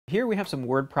Here we have some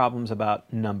word problems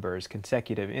about numbers,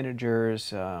 consecutive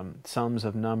integers, sums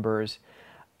of numbers,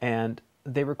 and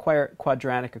they require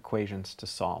quadratic equations to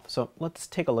solve. So let's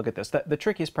take a look at this. The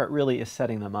trickiest part really is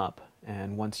setting them up,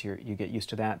 and once you get used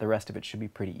to that, the rest of it should be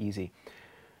pretty easy.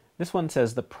 This one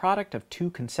says the product of two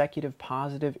consecutive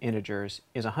positive integers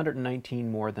is 119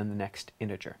 more than the next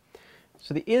integer.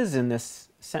 So the is in this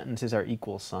sentence is our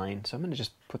equal sign, so I'm going to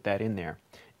just put that in there.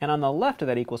 And on the left of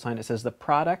that equal sign it says the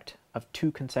product of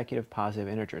two consecutive positive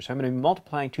integers. So I'm going to be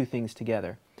multiplying two things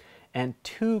together. And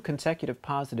two consecutive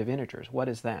positive integers, what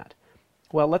is that?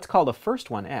 Well, let's call the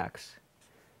first one x.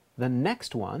 The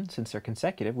next one, since they're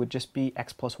consecutive, would just be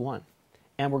x plus 1.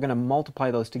 And we're going to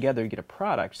multiply those together to get a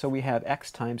product, so we have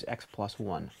x times x plus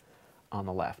 1 on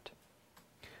the left.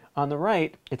 On the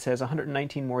right, it says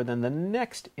 119 more than the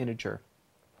next integer.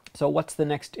 So what's the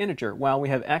next integer? Well, we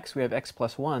have x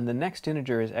plus 1. The next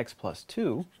integer is x plus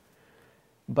 2,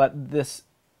 but this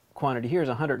quantity here is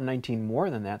 119 more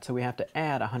than that, so we have to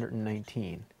add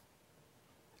 119.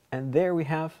 And there we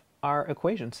have our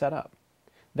equation set up.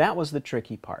 That was the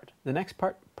tricky part. The next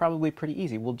part, probably pretty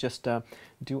easy. We'll just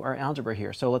do our algebra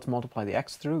here. So let's multiply the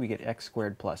x through. We get x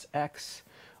squared plus x.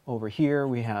 Over here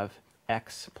we have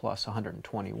x plus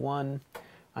 121.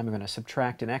 I'm going to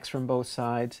subtract an x from both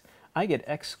sides. I get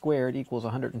x squared equals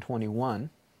 121.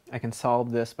 I can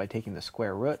solve this by taking the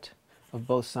square root of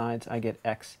both sides. I get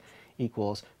x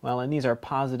equals, well, and these are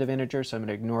positive integers, so I'm going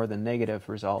to ignore the negative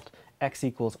result. X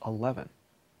equals 11.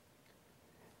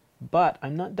 But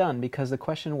I'm not done, because the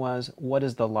question was, what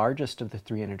is the largest of the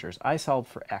three integers? I solved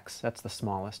for x. That's the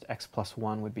smallest. X plus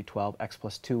 1 would be 12. X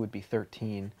plus 2 would be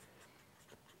 13.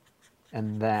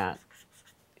 And that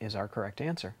is our correct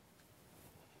answer.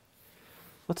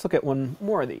 Let's look at one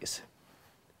more of these.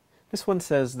 This one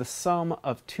says the sum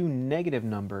of two negative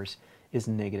numbers is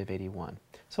negative 81.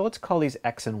 So let's call these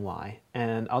x and y,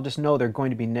 and I'll just know they're going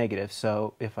to be negative,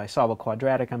 so if I solve a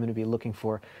quadratic, I'm going to be looking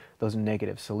for those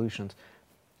negative solutions.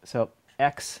 So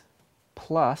x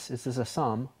plus, is this a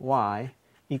sum, y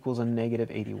equals a negative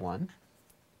 81,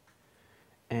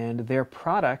 and their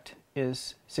product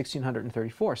is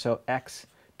 1634, so x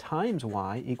times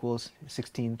y equals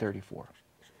 1634.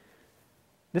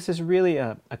 This is really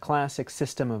a classic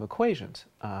system of equations.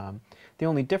 The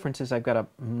only difference is I've got a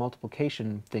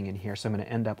multiplication thing in here, so I'm going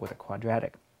to end up with a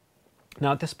quadratic.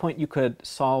 Now at this point you could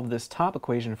solve this top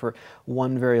equation for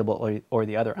one variable or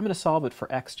the other. I'm going to solve it for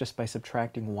x just by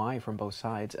subtracting y from both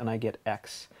sides, and I get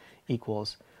x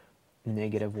equals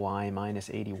negative y minus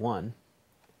 81.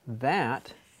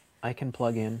 That I can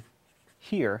plug in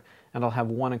here, and I'll have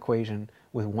one equation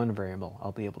with one variable.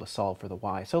 I'll be able to solve for the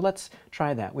y. So let's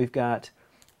try that. We've got,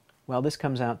 well, this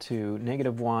comes out to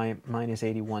negative y minus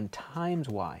 81 times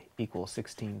y equals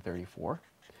 1634.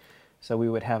 So we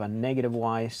would have a negative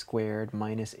y squared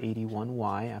minus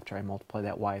 81y after I multiply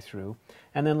that y through.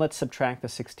 And then let's subtract the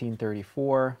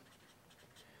 1634.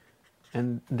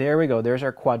 And there we go. There's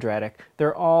our quadratic.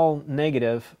 They're all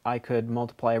negative. I could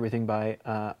multiply everything by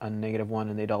a negative 1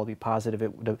 and they'd all be positive.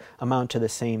 It would amount to the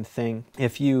same thing.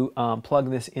 If you plug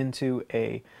this into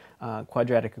a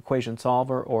quadratic equation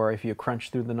solver, or if you crunch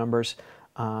through the numbers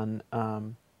on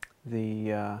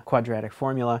the quadratic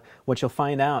formula, what you'll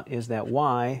find out is that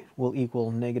y will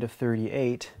equal negative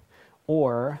 38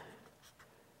 or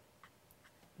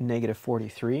negative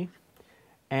 43.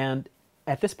 And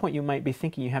at this point you might be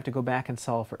thinking you have to go back and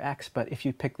solve for x, but if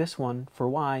you pick this one for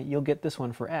y, you'll get this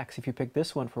one for x. If you pick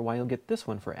this one for y, you'll get this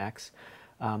one for x.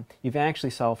 You've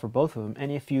actually solved for both of them,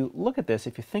 and if you look at this,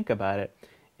 if you think about it,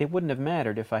 it wouldn't have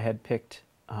mattered if I had picked,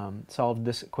 solved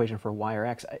this equation for y or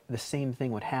x. The same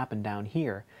thing would happen down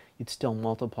here. You'd still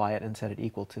multiply it and set it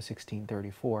equal to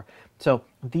 1634. So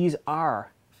these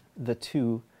are the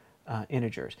two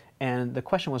integers. And the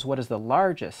question was, what is the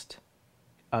largest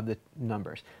of the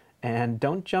numbers? And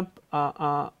don't jump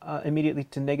immediately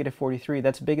to negative 43.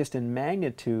 That's biggest in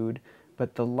magnitude,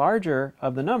 but the larger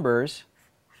of the numbers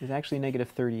is actually negative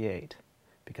 38,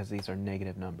 because these are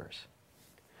negative numbers.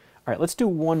 All right, let's do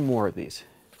one more of these.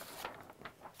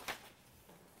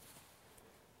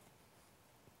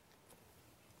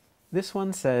 This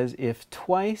one says, if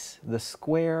twice the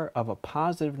square of a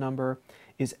positive number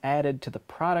is added to the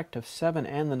product of 7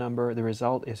 and the number, the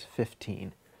result is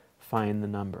 15. Find the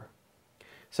number.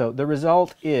 So the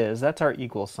result is, that's our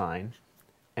equal sign,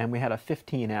 and we had a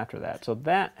 15 after that. So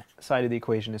that side of the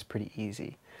equation is pretty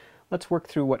easy. Let's work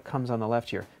through what comes on the left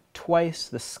here. Twice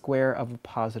the square of a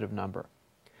positive number.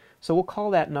 So we'll call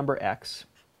that number x.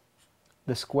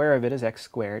 The square of it is x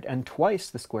squared, and twice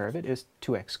the square of it is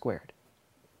 2x squared.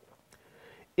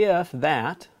 If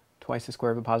that, twice the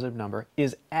square of a positive number,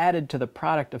 is added to the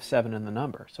product of 7 and the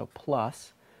number, so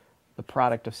plus the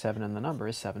product of 7 and the number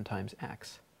is 7 times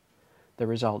x. The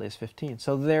result is 15.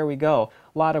 So there we go.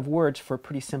 A lot of words for a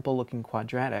pretty simple looking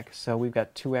quadratic. So we've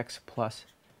got 2x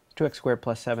squared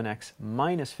plus 7x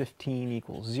minus 15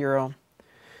 equals 0.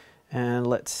 And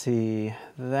let's see,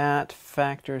 that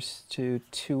factors to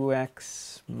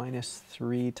 2x minus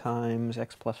 3 times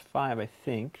x plus 5, I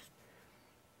think.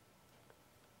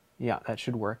 Yeah, that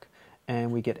should work.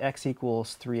 And we get x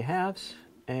equals 3 halves,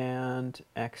 and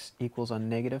x equals a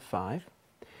negative 5.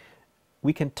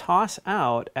 We can toss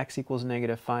out x equals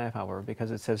negative 5, however,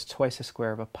 because it says twice the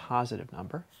square of a positive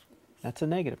number. That's a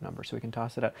negative number, so we can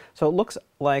toss it out. So it looks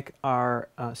like our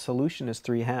solution is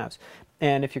 3 halves.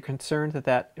 And if you're concerned that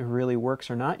that really works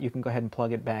or not, you can go ahead and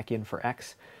plug it back in for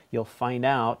x. You'll find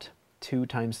out 2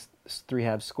 times 3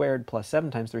 halves squared plus 7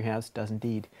 times 3 halves does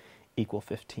indeed equal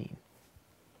 15.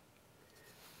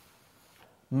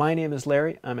 My name is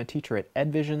Larry. I'm a teacher at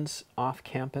EdVisions off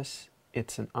campus.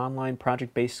 It's an online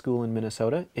project-based school in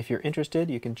Minnesota. If you're interested,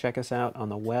 you can check us out on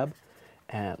the web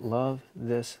at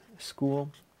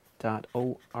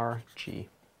lovethischool.org.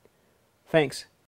 Thanks.